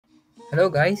Hello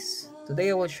guys,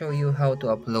 today I will show you how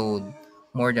to upload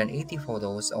more than 80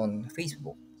 photos on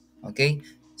Facebook. Okay,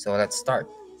 so let's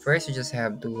start. First, you just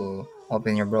have to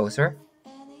open your browser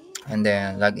and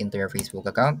then log into your Facebook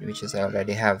account, which is I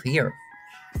already have here.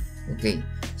 Okay,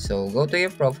 so go to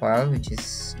your profile, which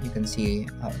is you can see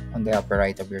on the upper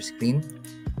right of your screen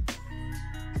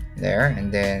there,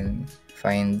 and then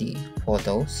find the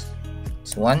photos.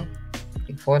 It's one,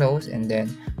 click photos, and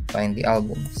then find the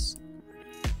albums.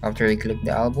 After you click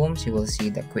the albums, you will see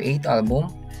the create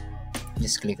album.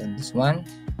 Just click on this one,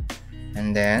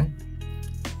 and then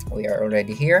we are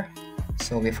already here.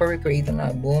 So before we create an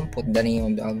album, put the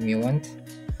name of the album you want.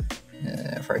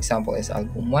 For example, is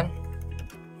album 1.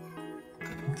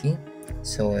 Okay,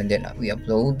 so and then we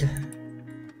upload.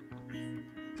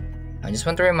 I just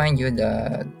want to remind you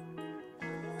that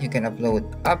you can upload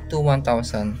up to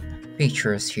 1000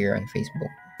 pictures here on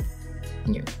Facebook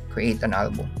when you create an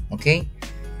album. Okay,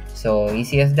 so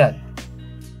easy as that.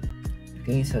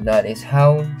 Okay, so that is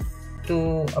how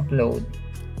to upload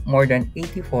more than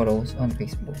 80 photos on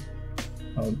Facebook.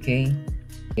 Okay,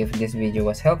 if this video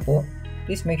was helpful,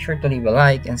 please make sure to leave a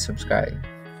like and subscribe.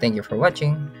 Thank you for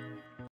watching.